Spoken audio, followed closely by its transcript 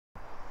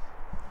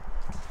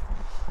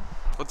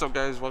What's up,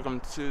 guys? Welcome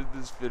to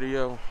this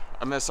video.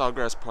 I'm at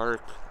Sawgrass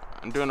Park.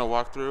 I'm doing a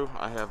walkthrough.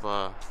 I have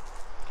a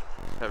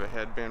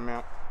headband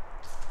mount.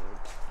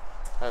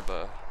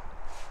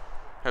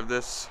 Have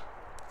this.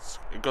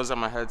 It goes on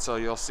my head, so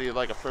you'll see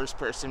like a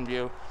first-person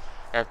view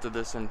after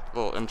this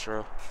little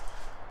intro.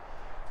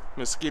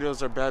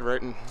 Mosquitoes are bad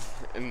right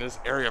in this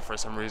area for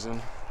some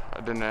reason. I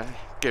didn't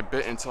get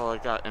bit until I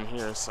got in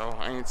here, so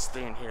I ain't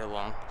staying here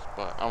long.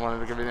 But I wanted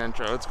to give you the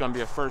intro. It's gonna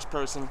be a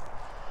first-person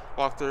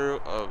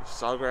walkthrough of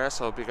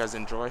Sawgrass. I hope you guys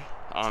enjoy.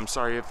 I'm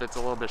sorry if it's a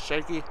little bit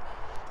shaky,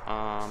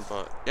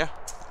 but yeah,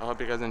 I hope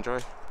you guys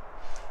enjoy.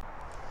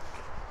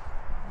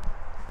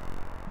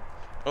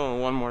 Oh,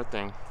 and one more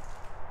thing.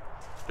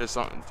 There's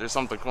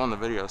something cool in the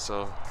video,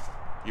 so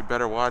you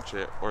better watch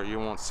it or you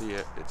won't see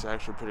it. It's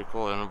actually pretty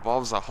cool. It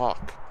involves a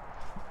hawk.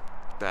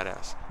 It's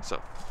badass.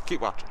 So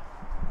keep watching.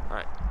 All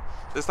right,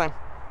 this time,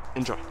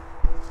 enjoy.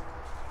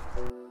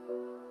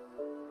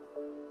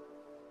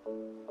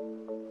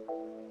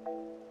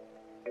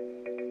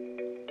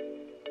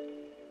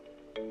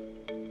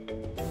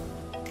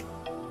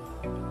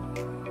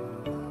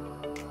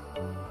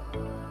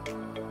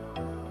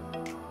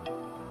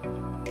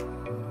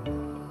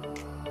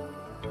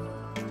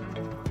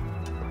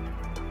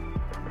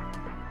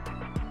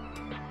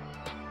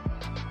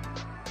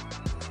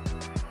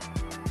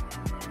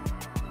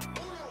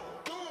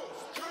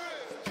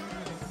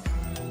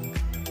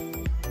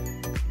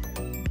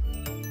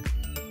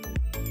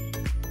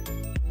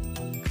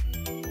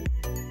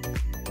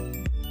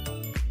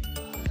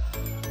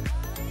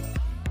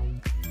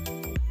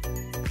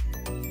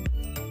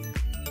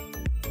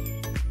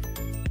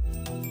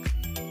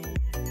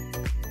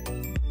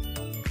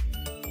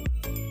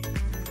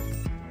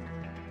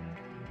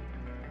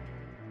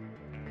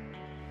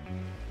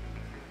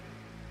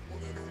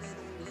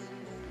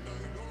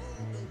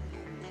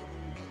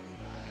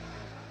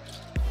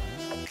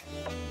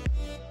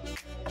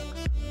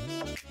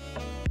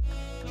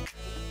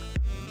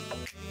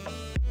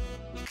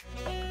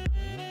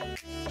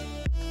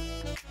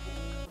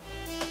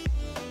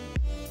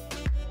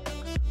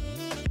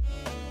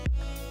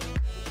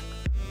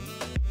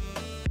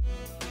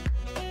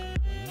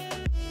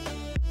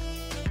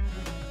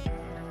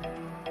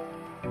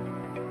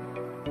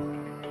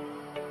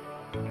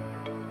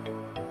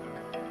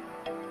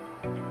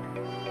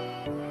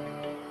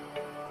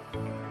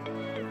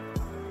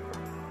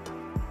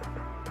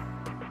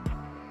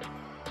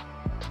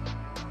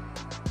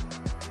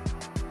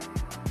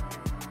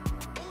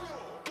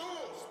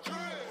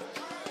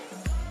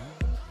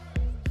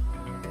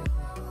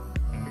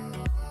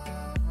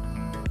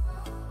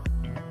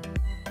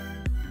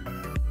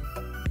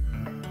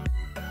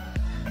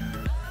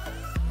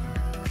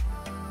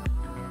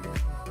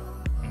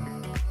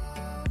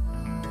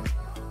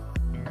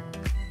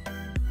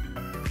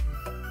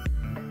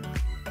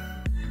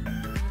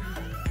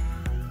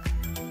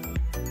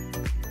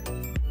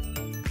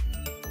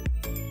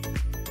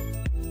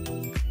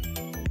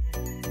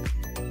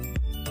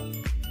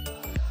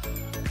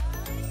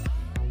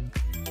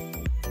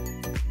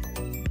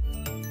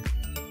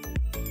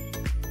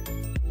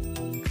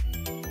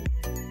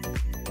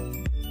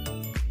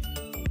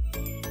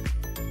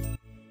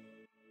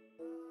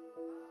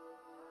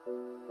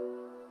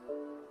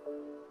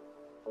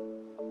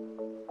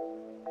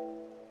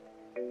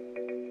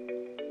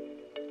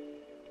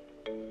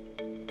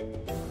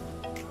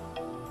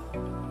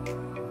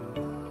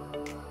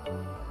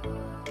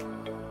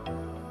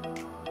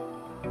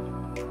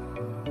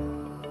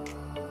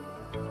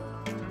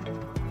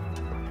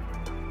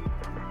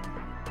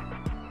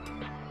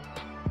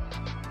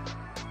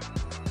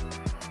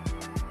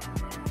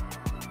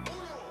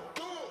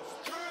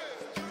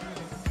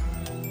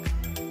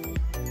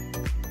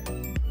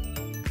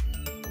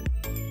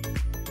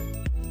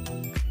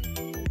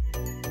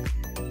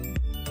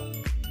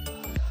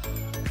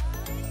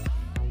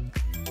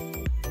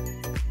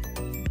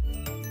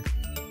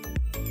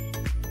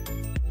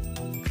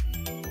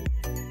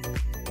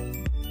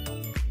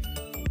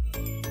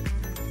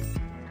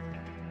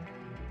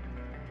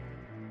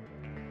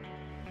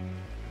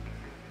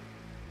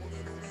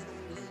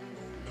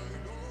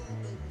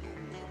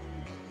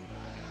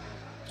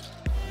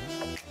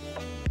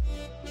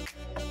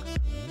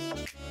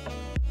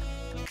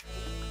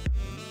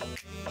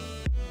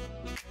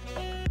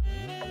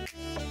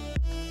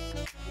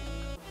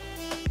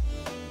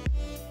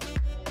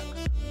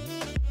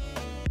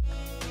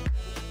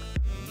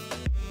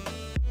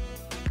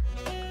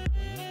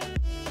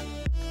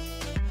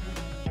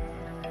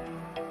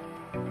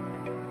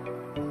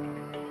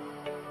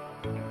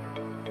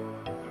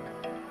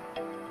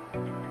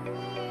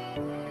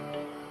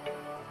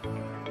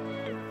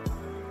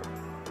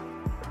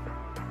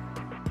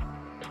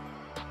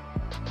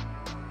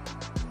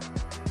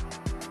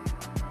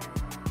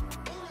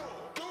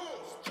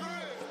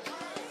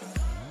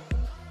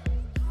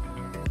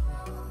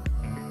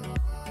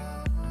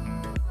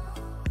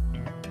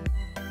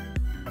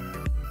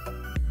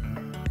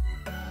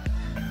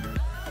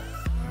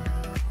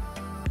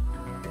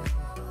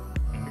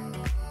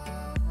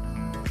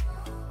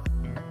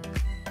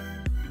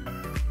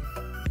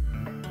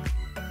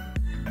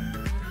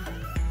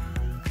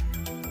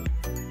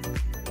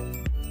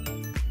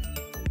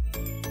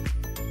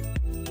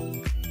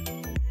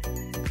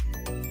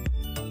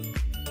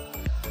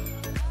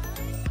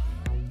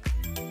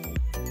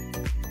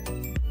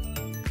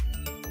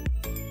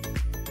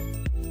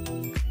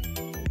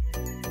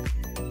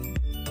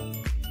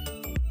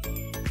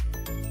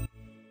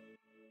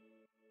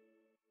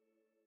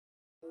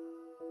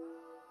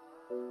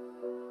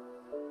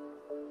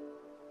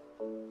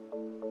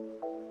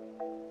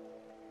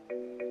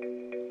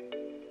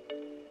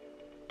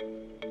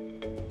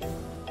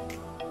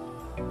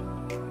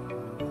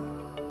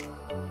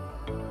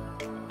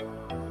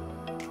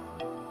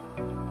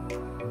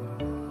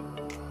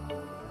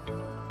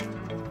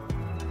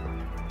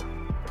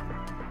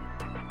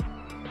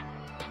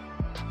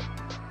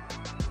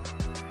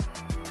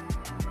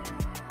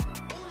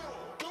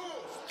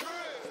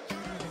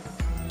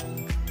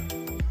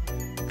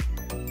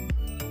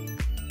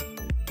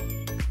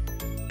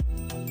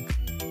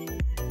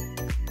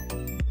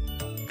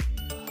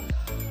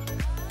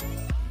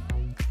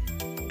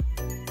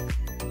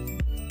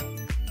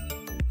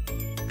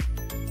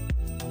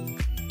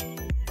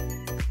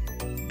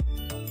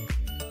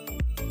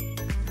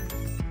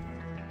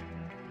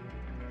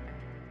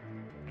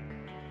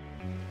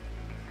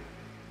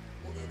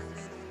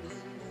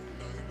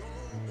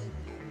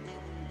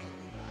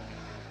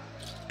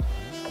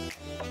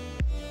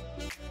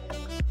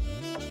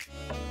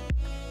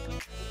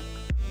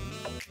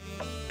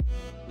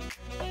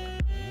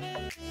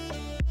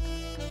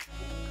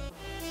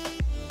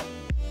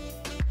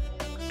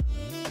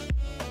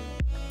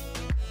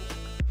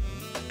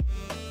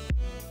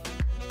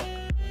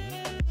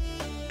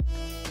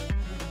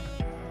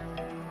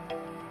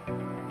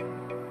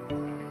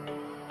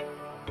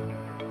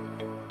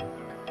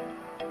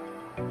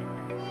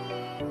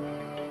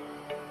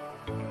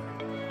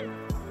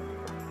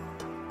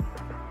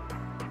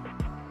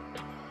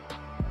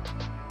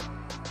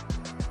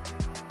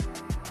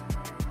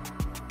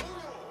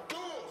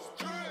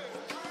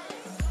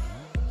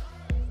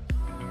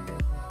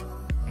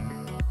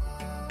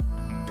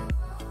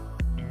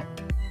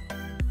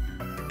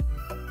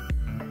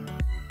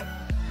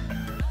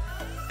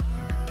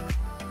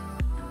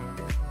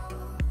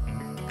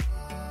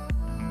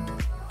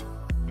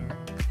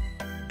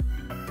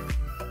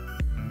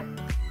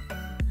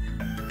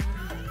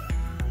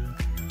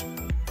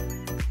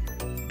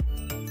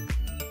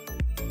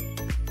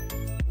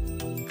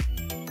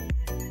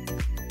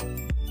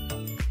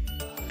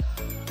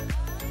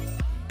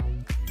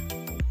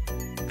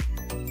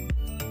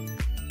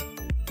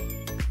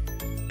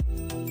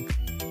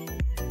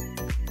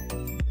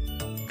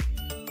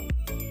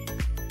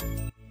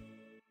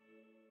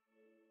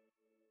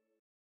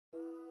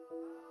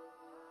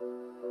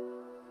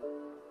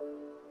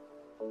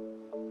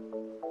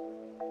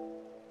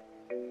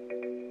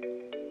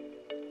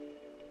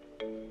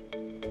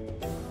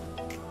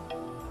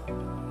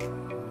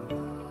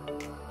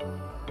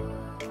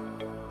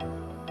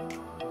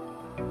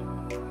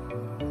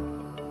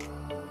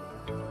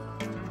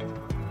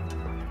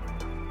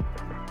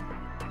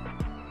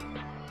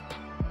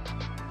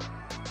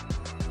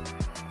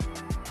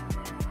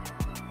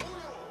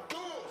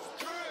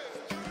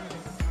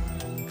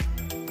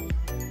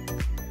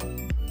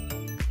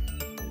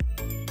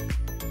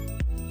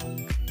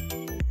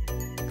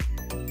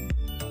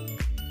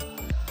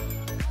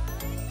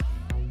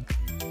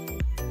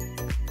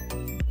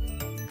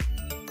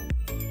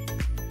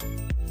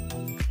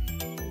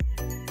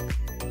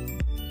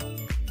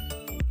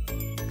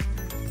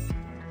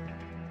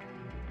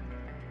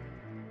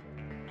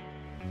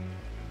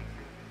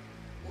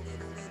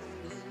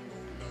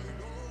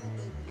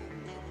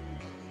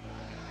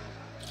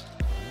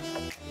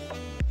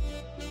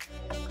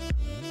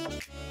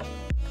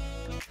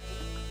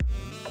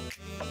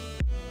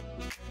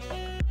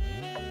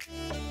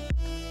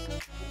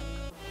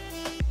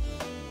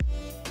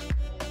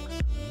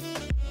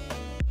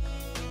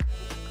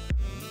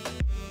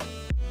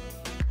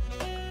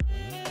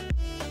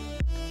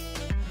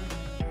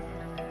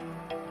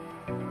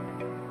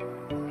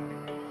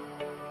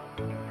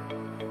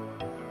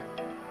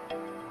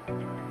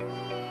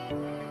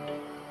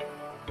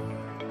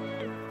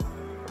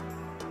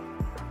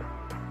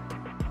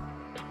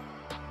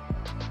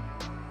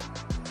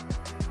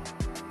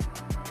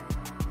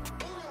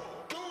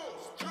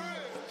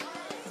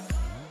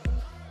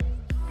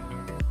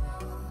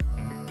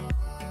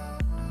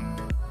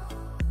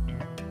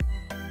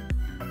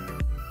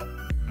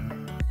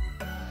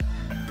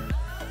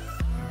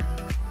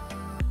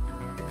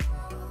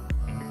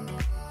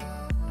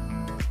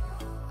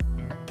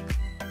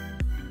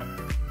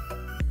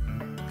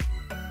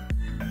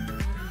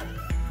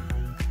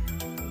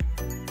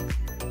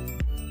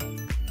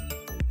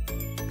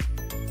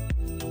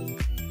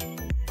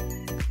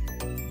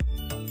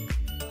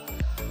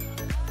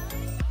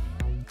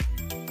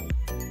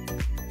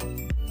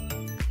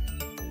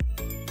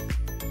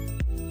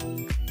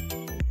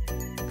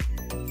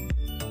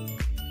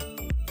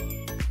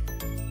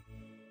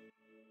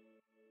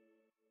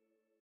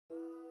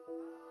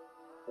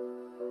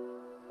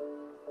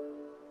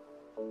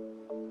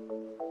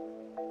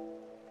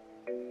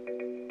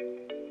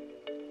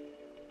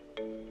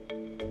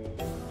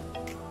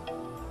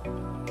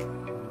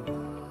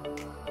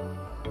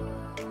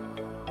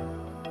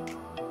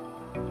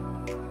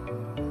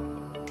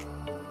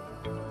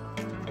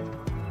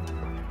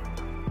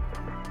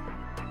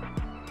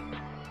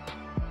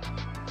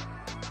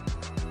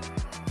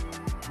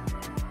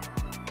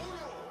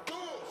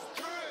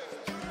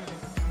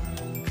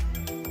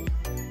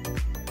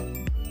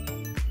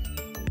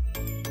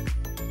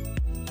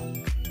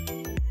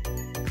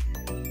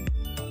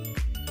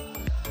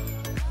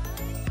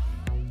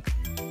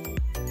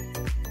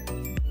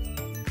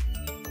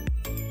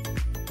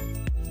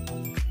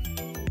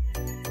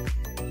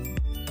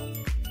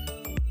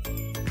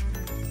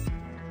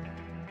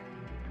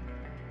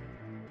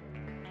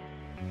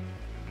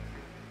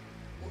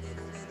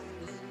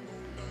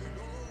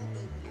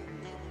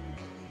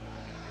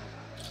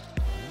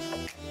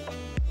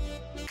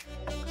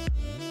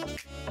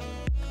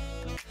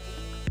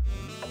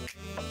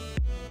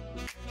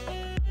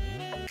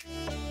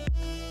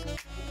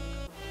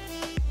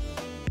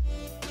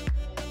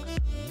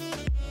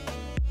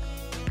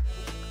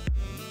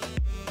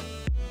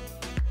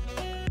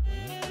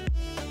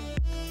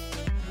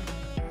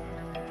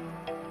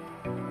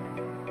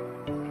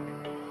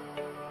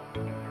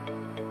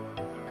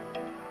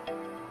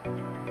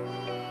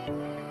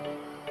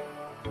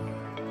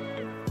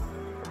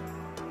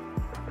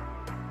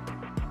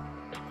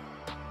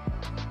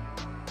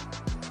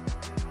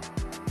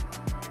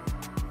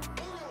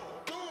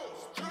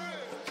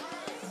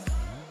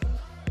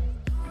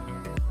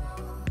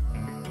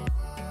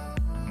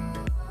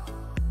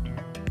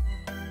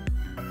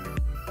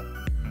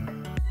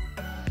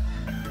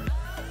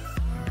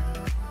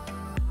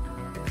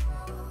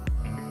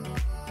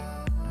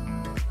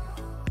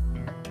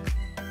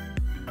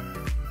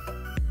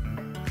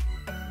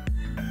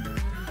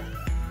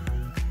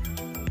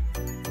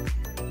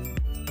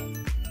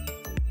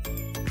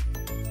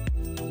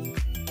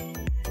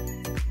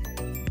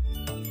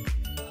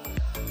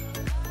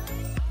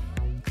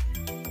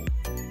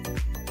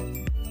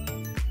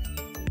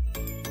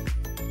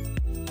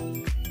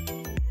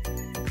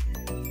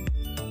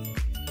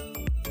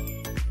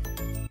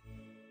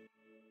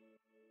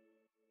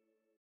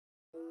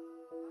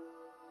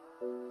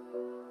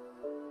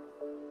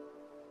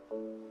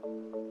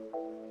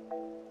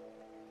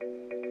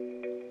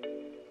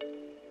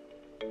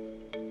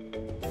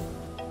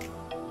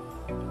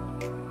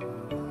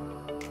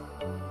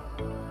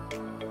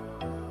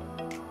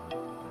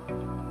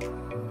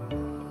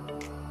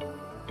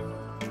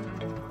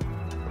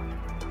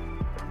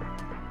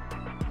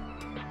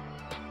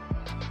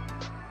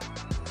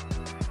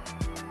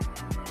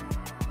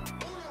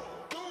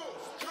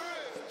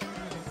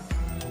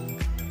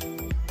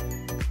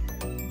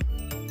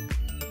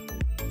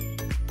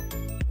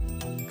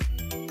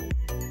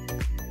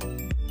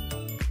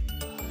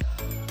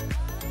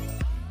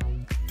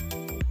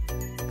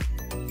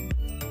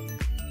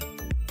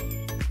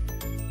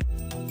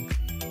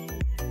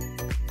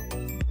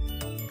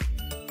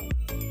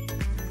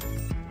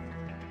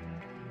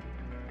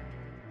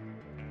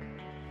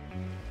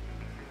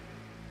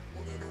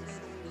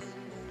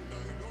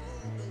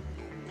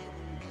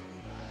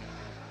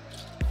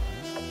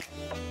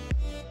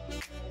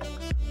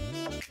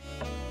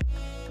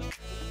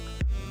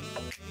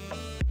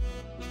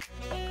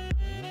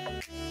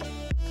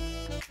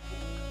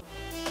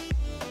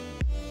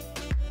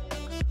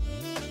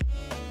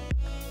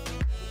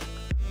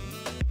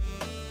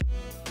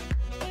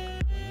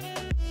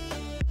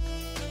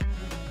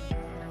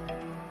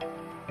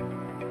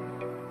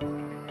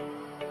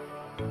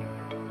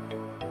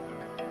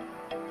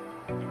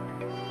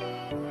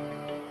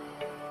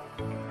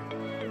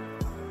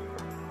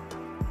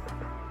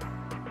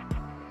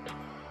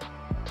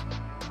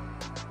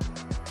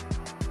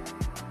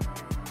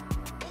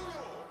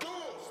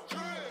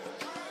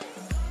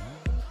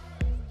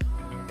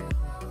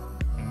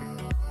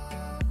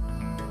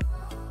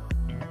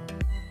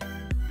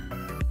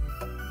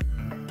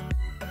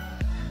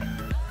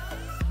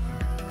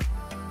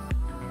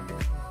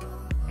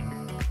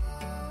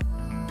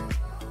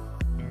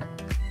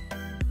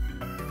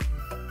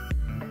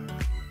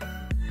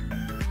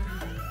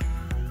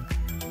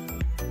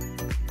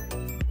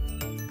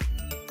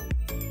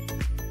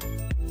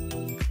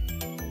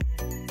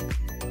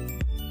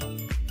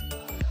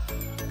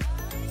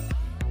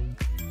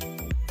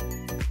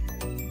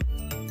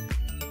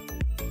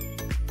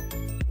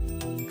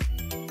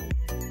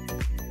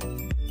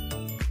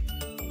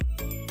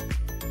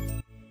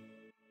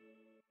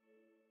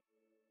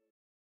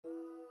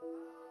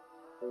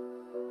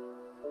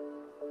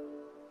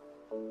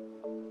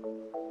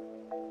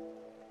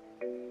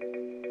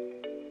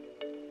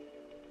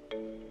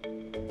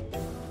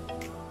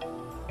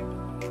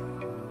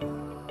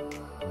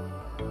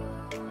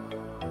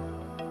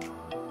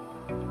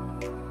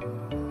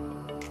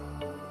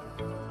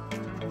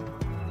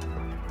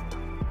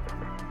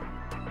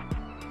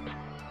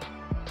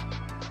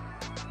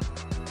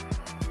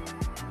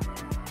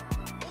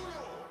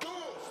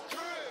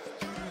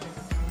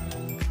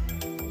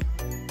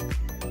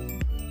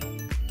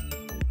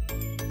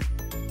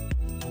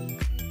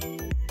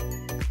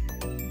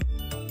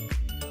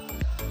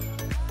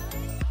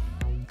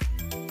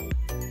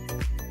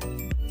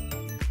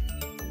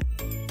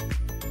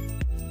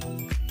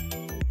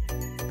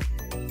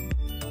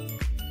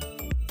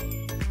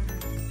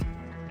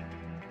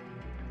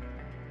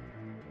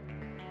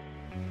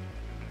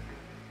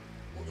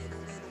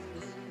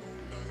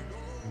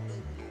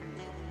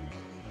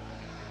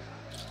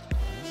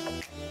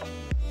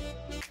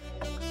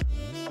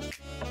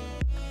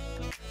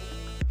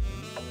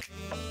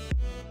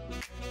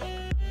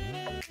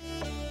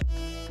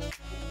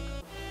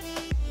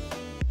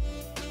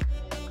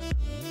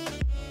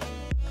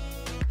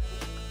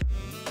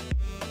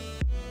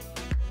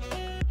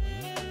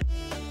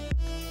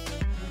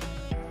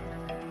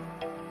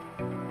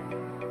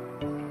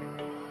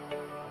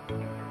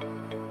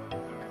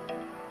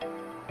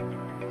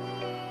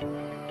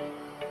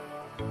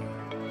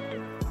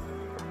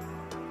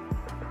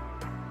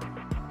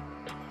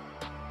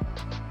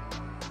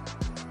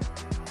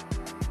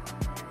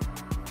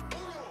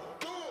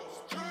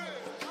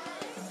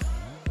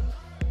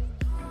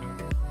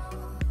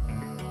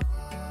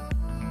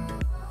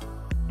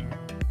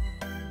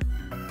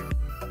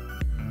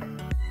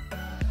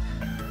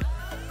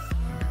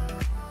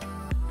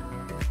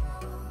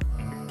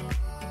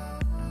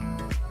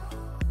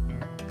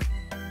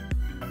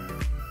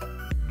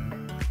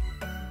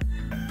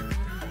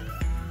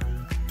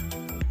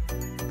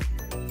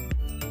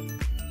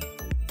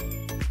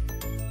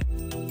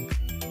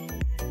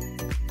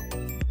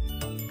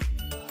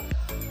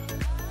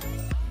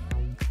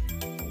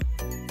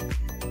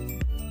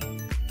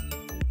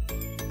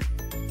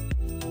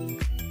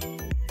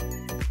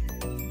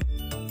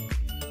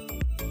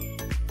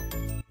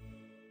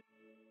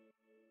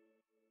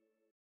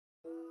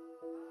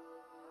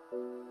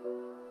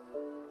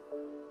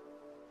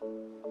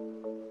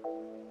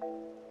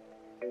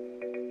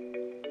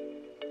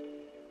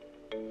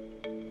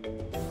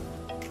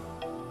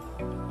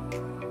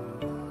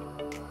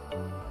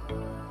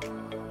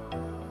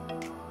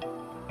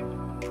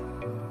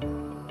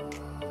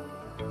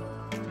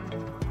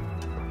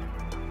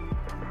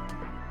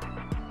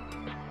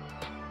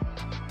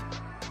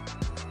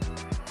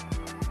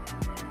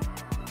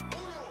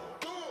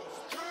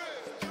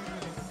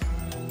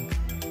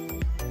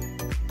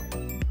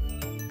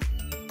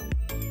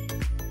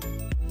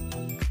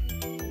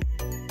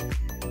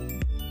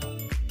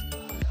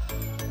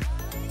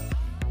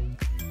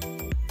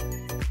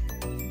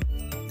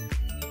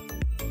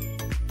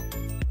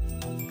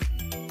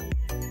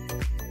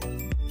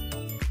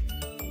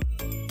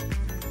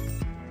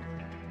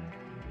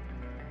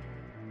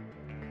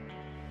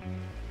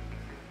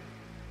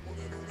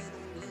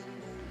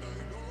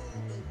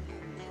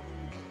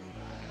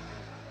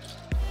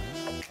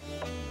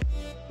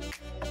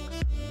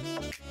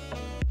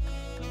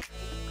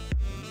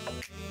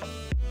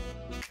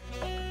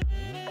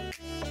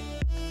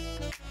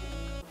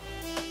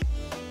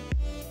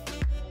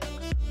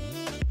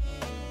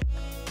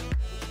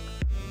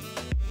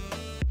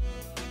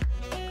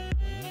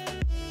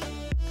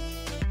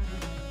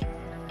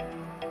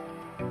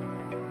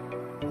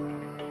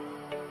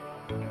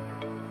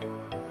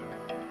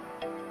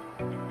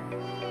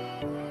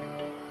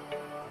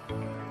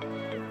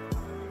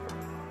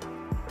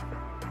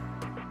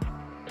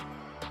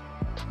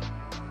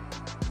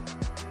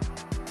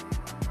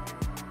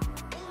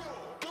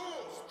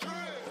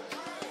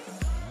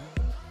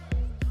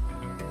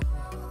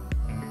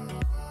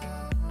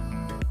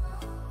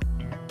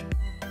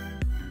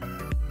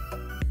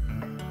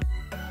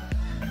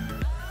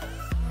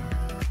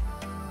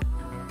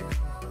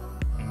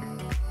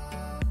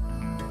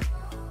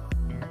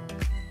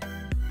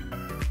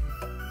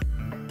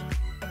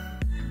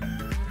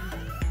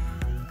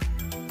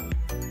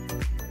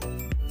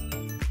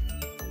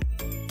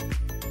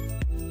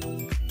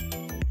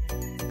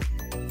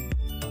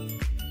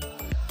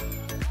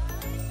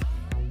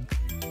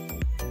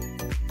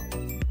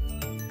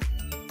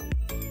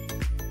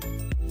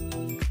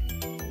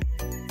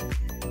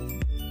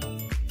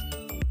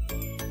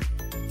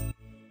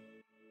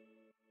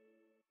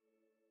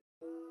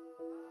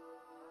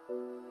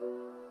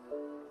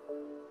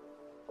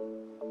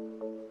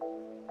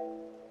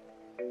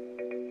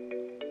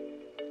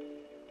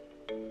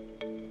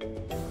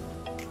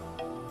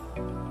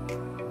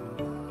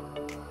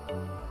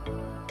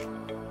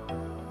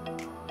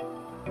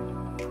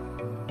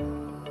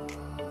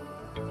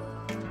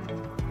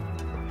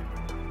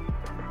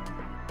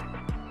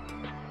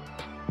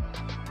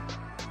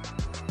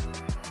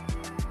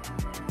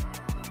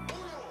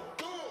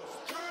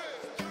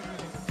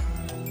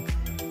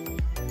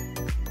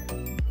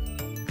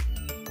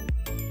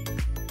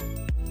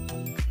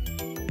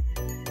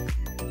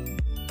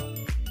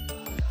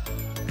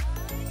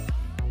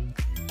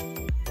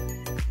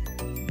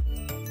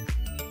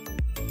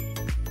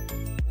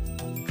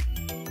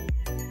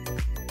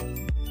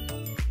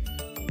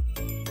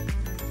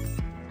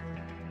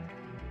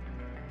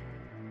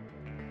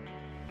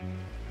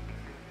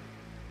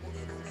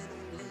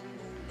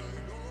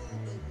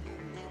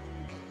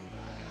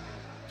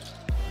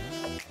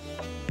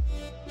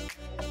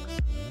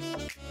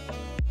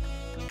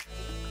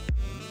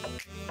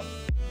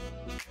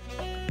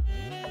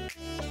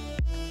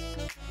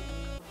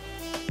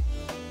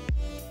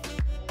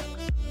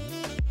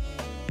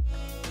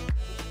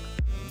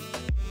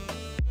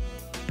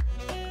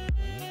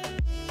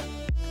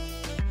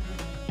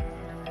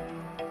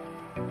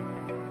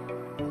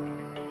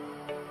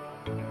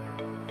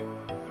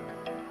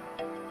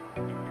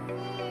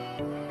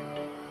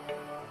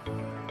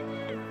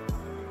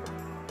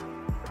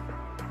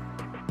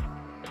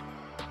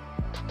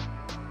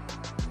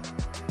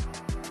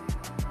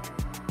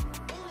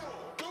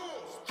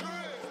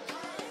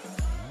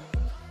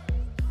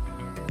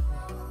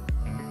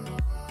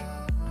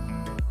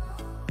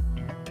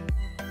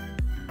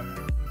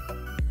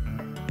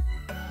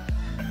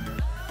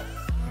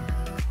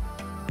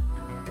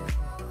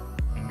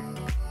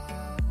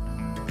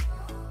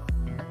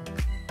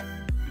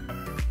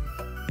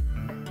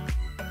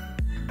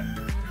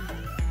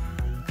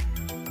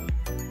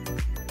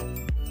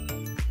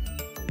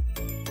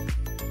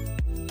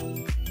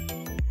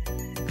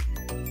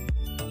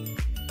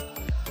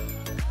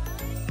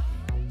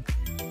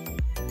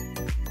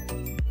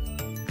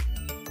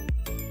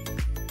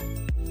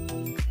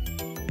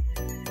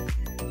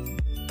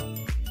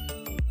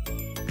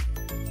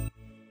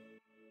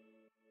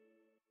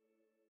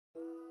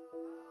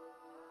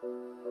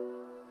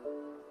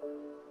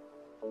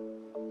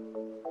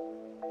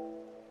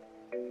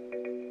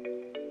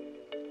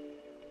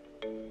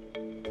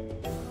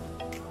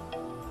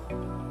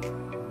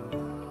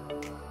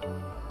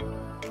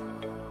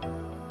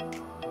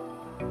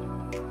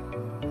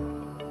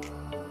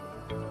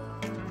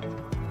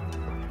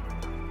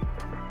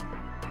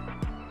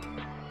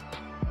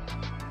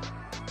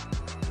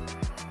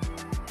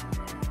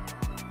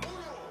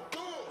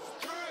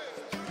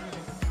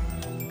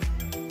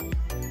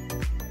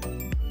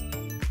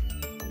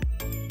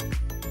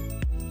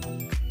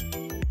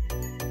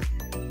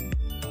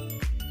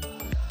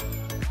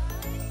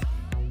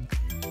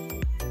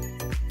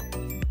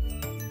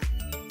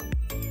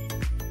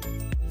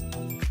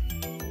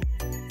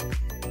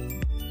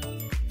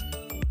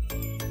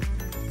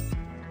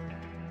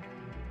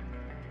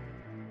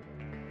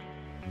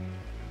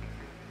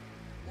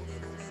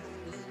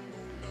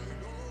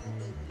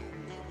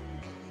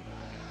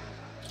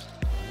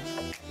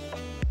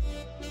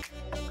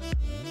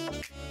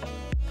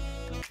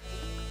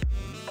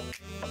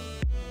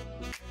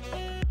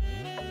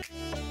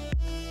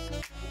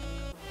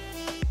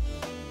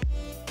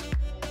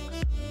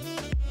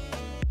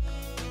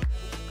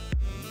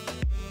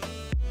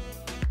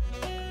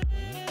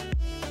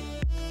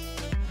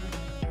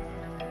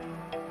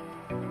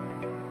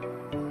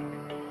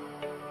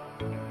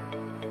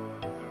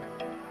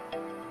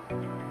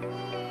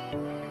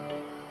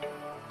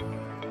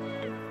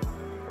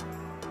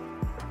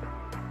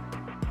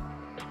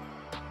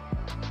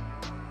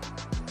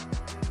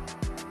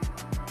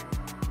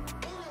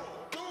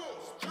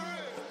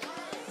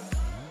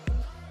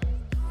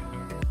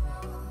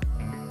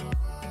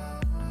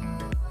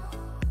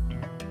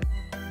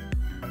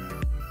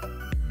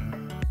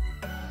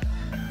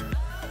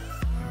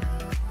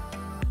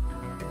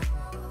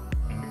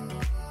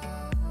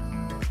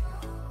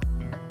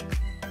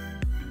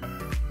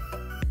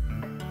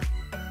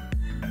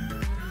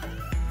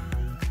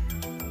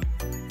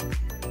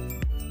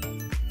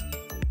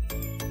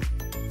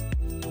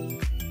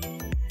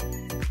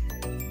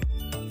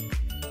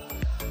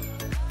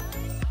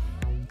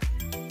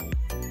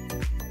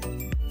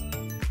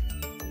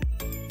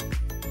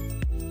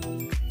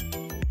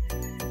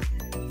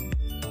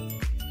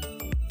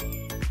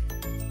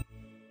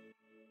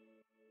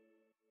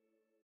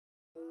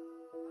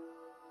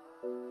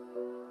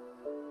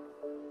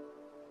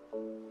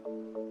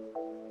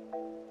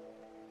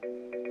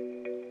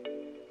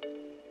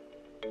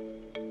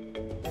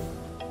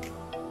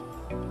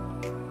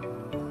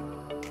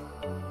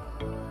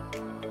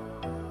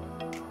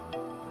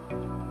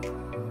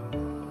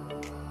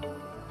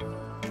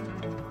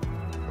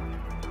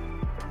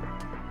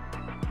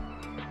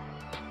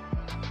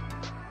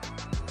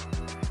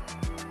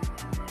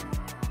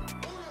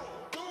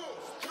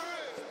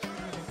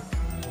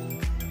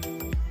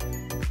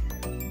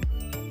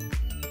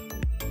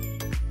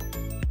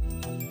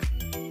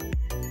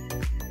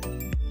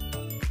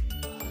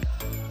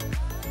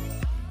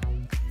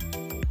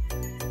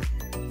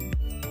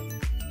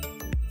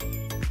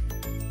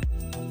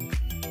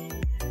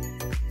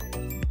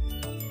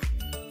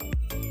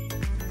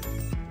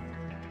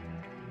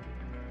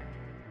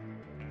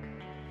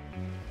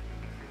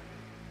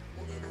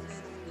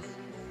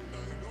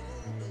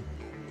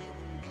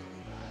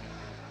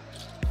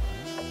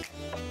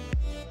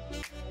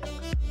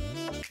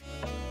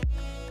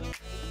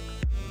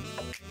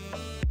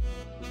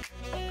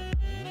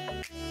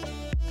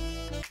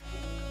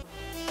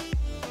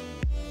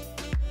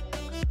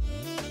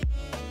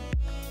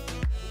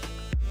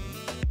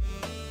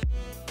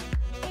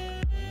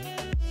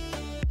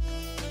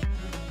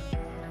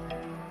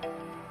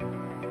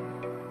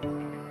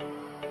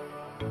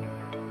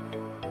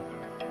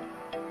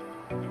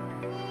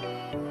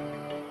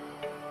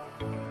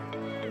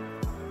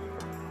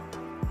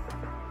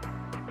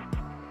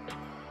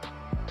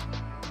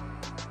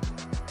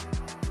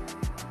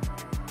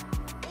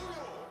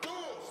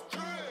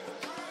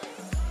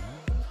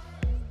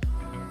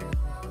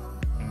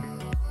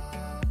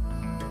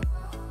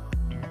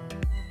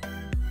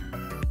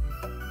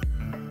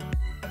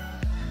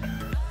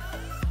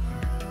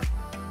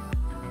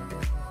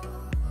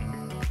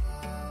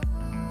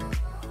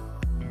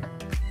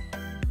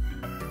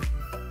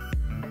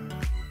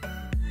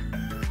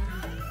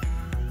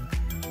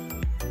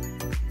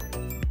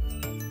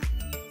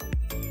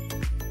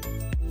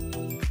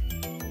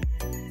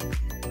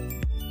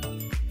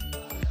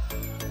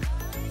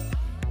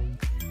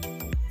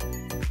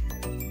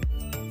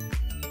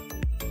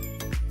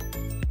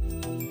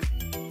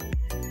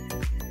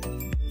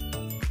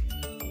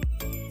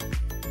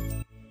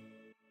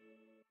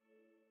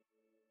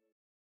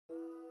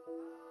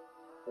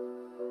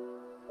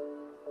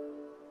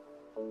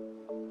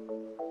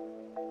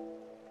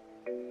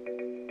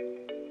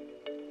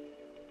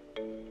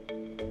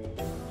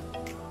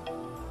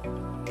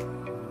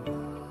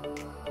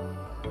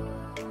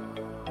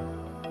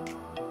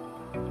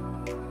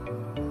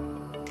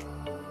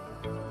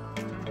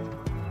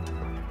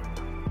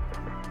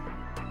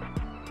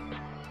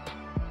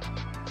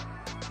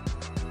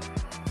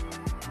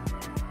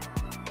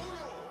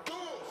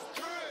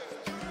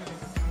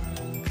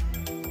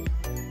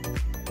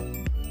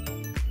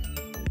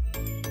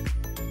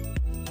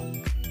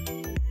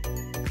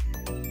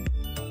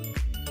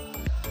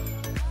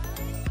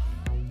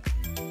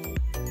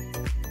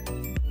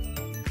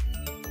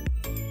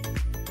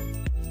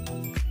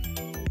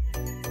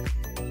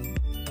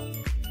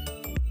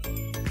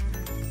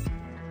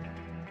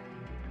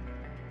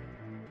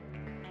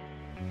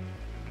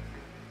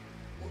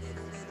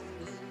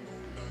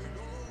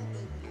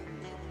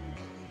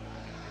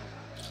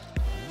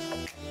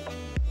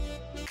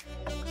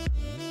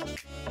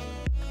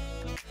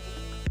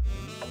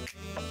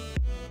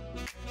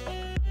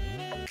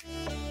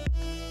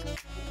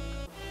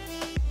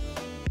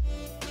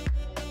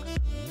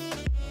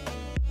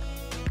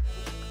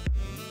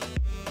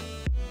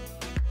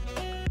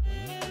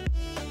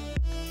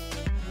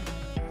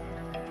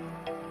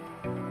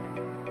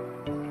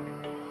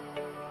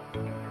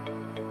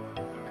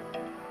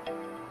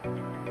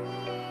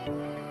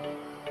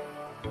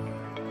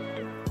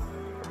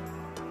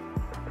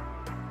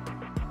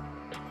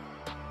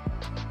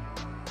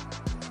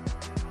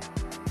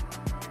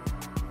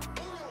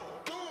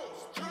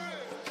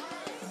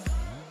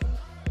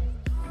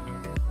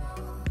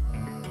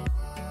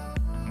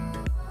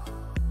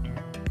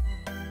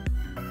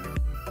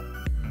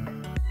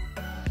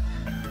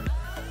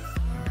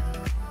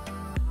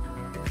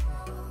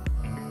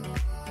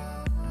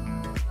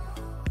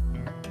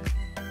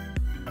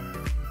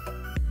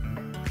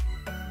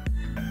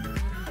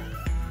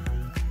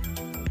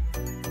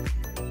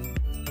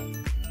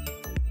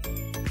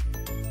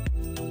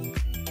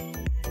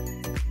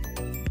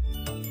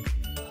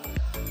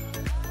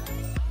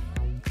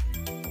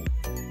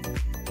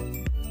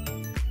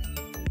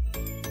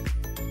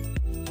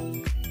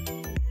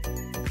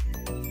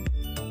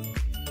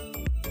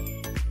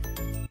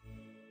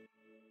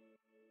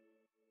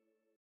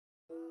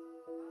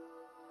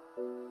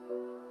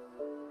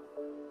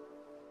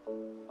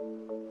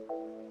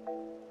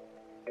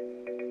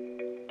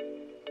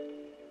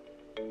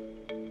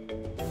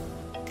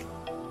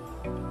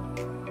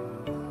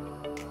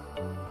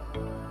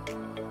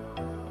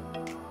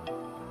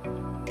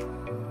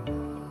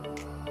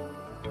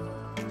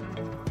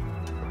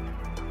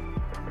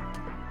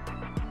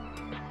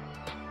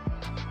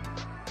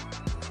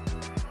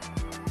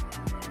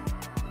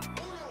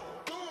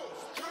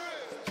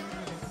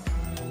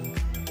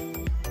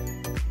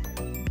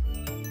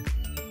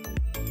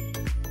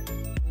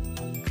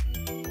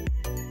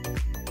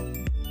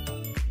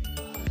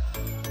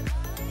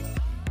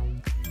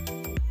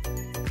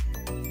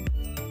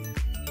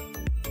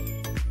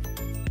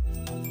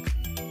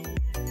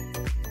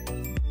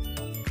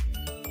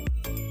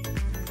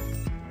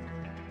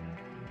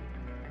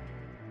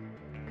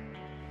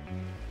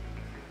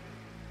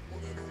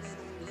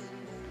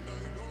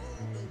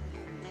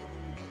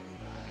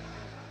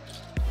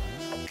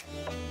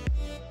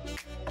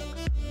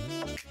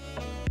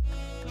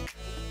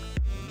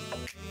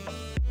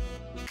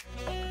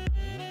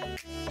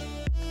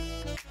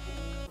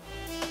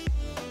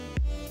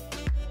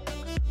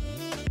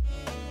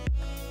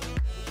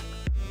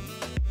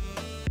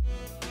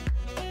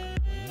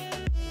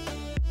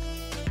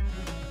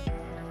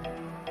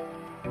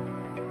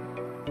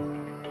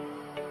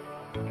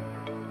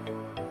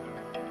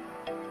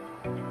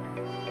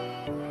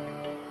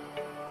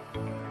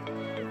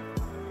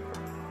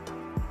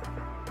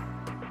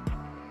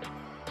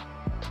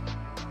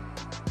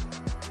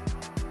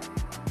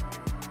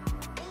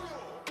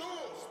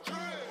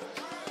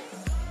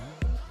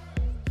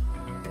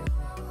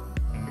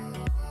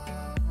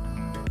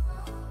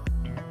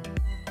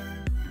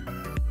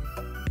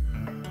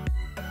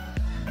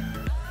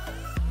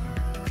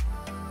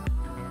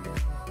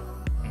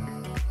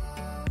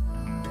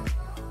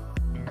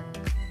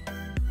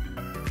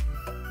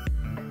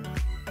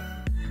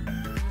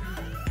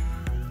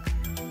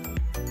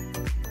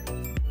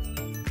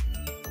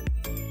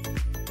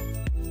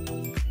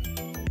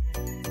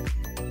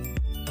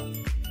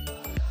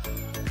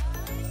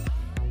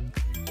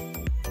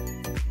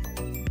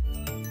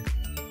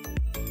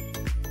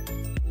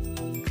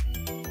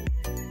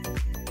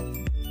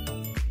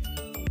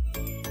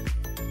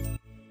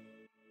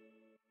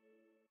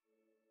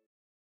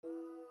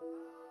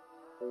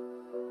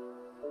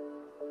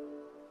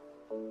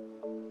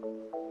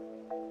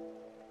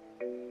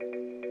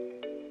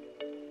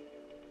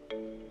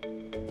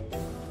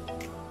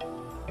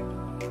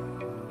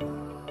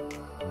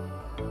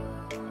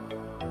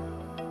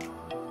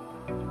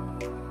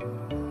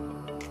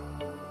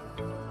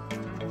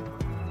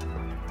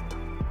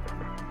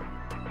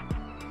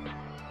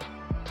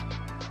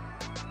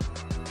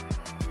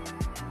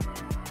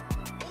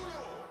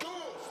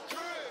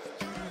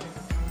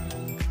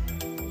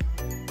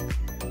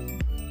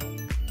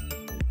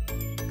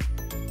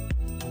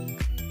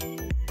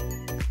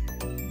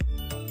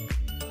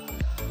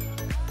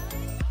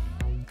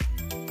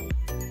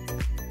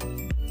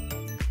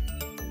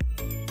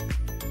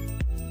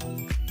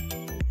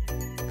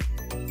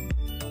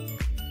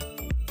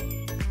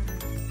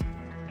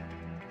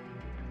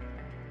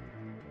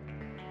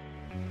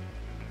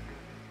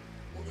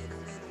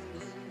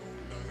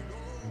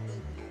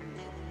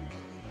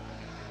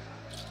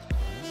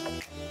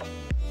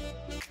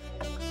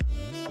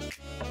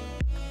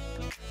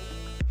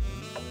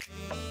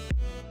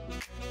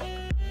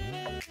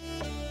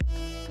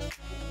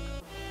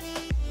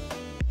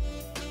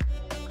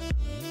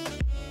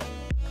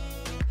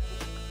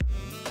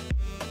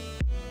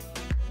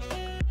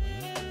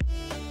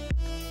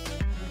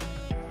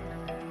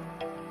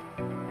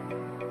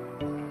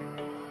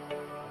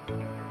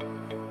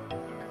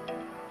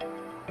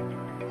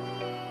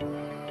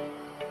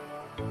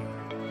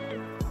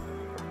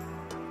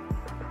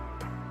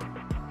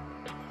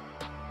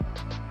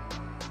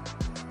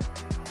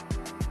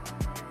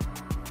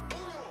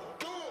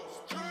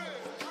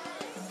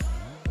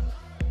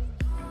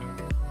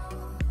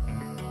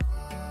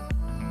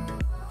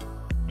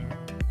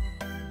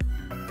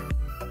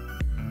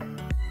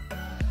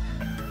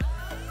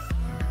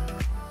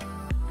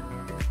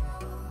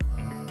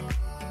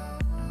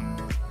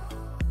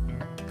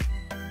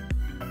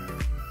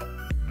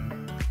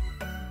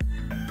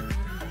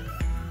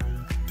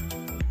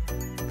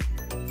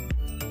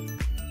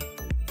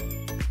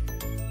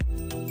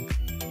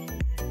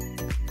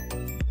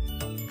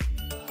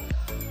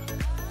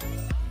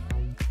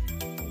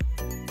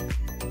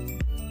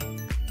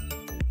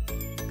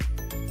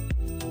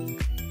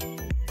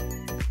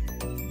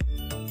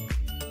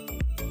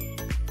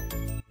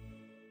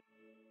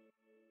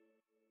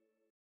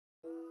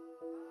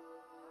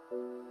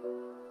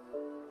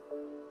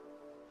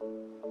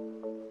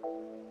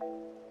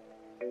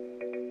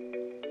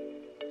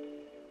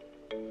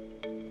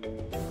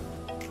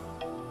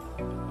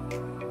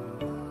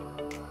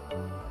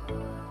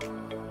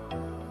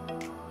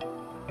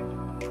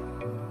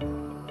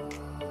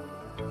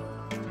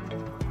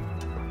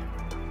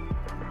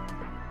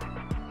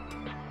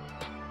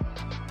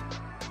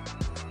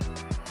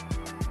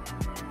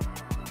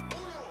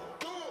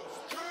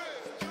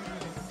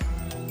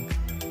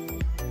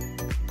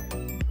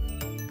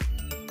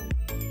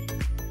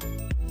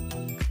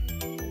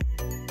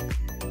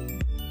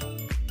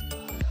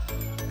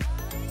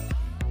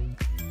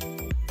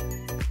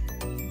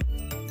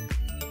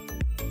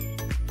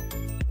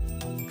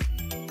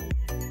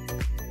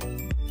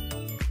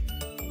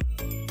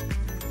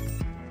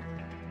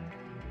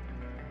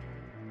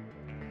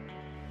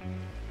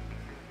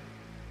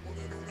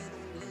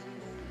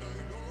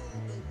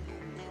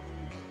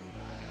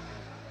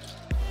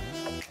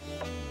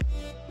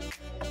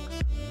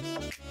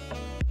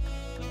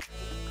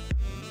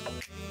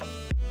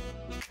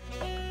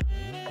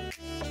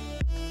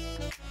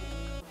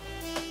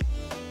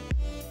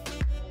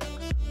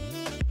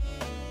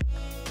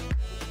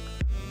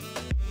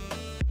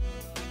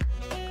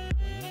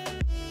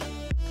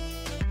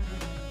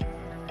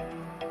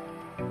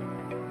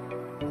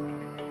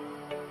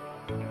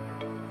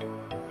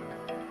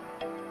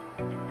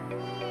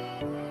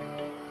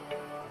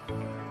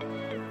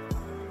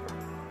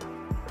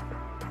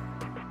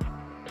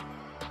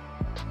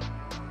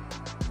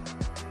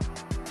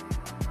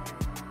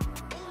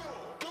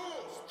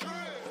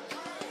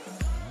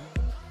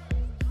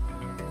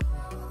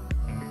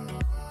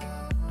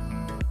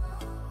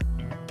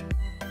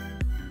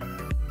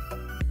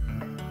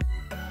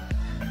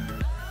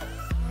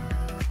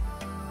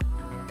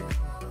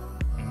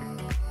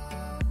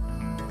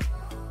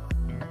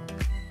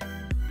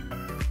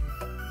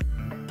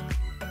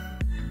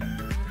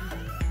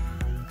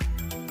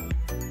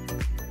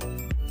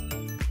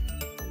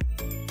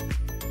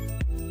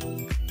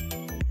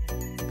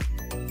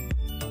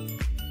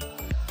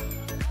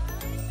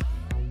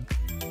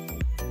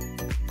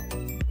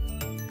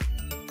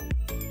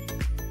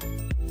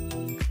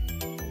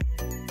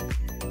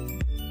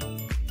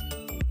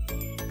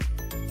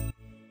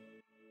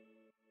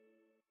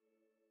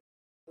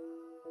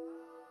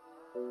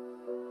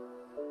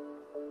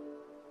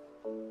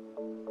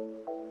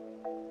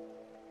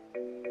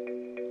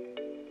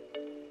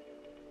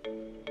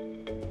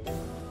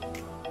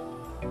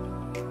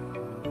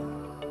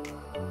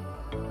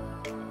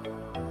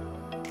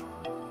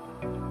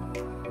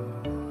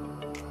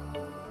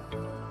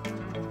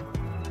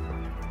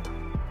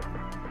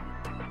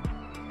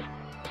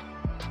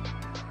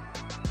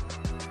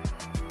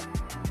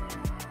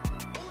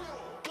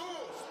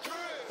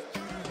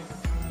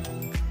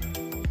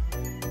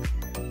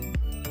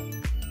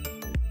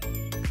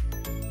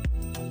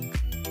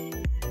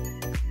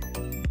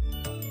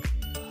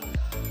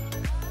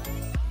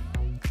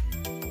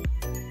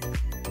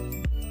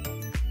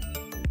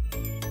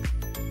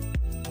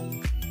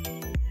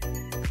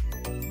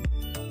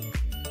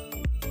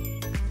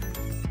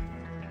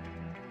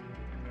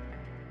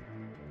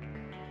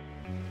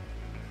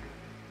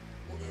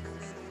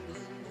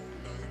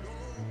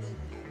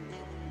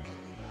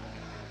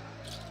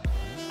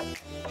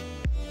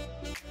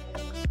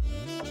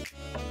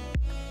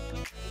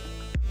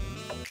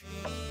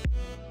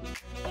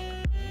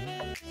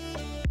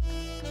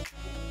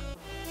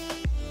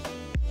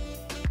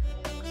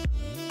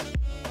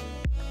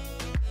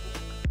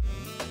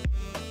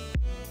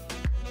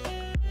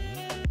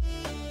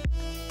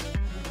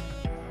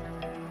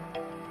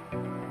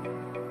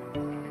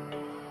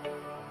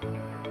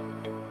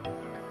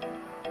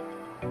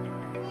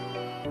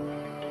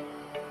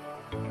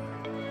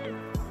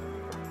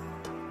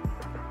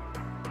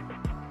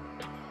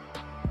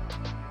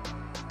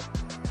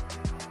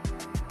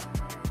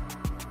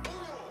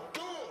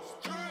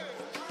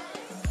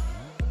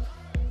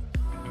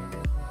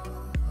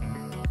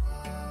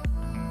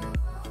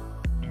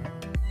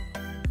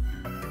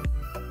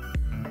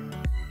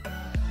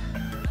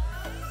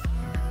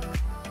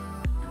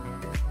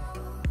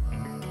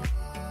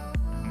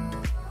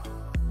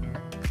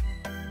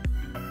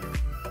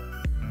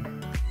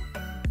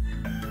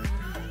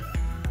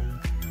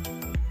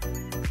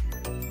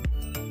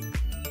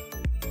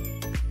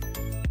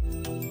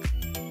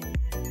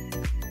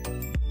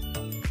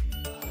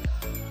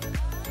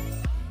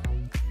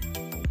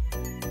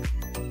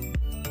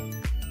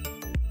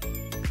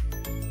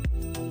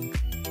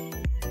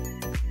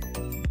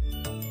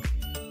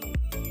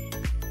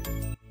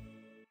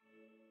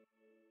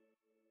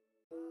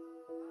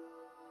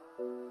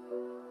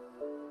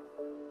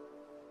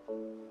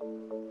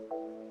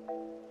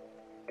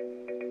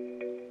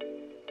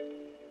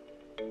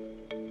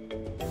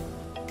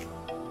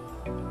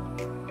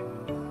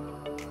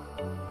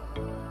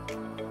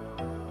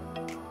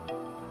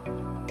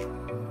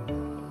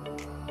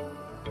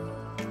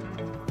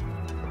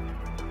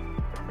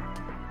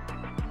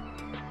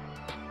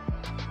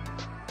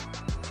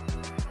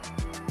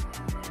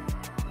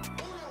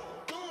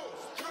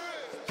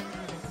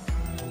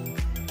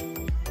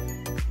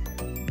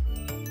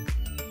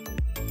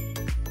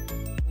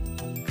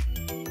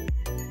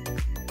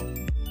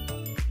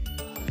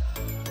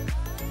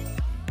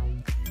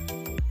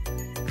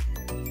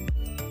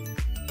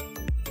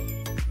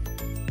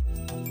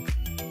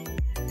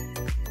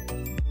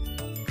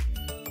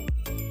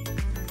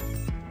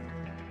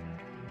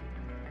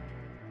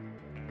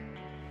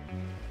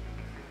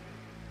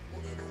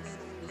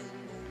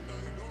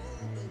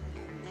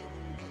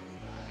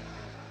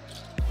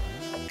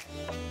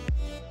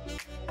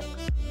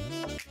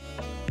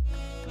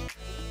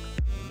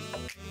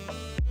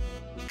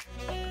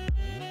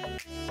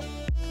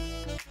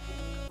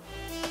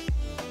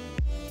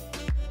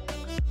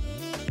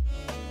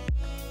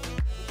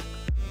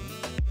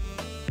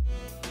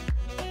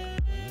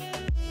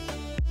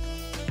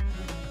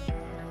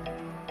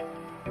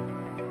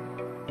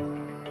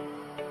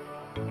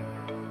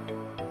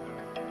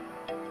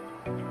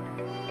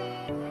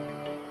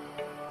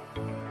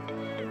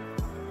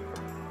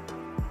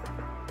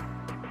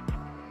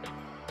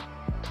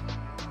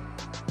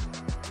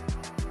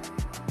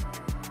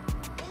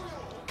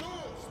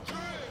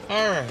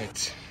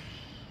 Alright.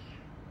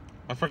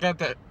 I forgot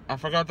that I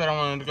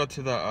wanted to go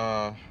to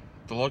the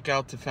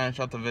lookout to finish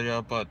out the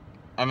video, but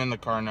I'm in the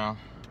car now.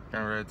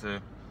 I'm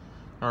ready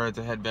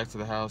to head back to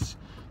the house.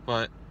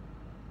 But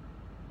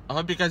I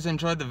hope you guys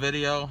enjoyed the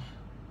video.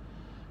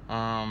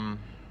 Yeah,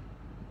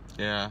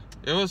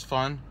 it was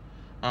fun.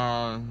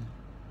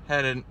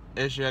 Had an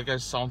issue, I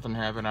guess something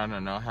happened, I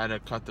don't know, had to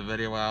cut the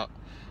video out.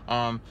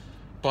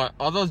 But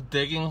all those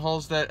digging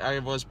holes that I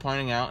was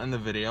pointing out in the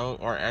video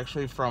are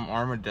actually from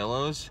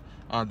armadillos.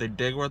 They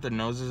dig with their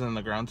noses in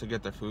the ground to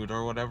get their food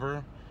or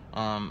whatever.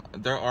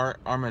 There are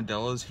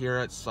armadillos here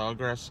at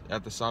Sawgrass,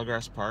 at the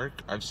Sawgrass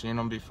Park. I've seen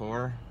them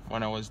before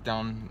when I was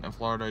down in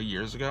Florida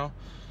years ago.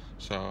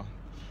 So,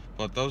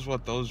 but those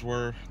what those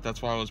were.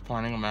 That's why I was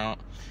pointing them out.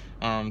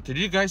 Did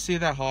you guys see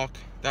that hawk?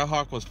 That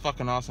hawk was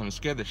fucking awesome. It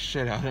scared the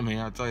shit out of me,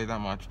 I'll tell you that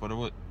much. But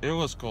it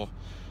was cool.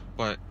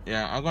 But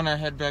yeah, I'm gonna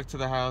head back to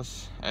the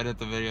house, edit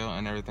the video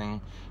and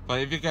everything. But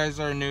if you guys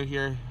are new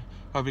here,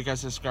 hope you guys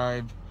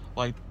subscribe,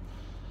 like,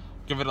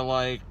 give it a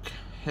like,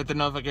 hit the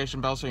notification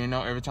bell so you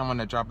know every time when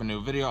I drop a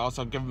new video.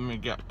 Also, give me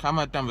a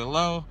comment down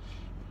below.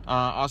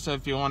 Also,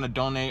 if you want to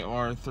donate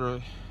or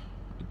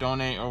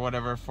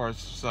whatever for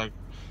like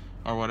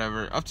or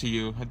whatever, up to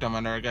you. It don't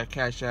matter. I got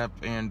Cash App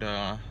and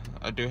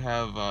I do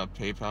have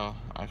PayPal.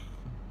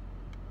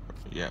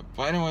 Yeah,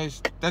 but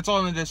anyways, that's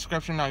all in the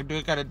description. I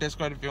do got a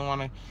Discord if you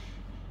want to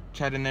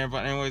chat in there.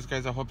 But anyways,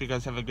 guys, I hope you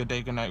guys have a good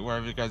day, good night,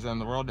 wherever you guys are in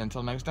the world.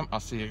 Until next time, I'll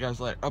see you guys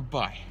later.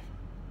 Bye.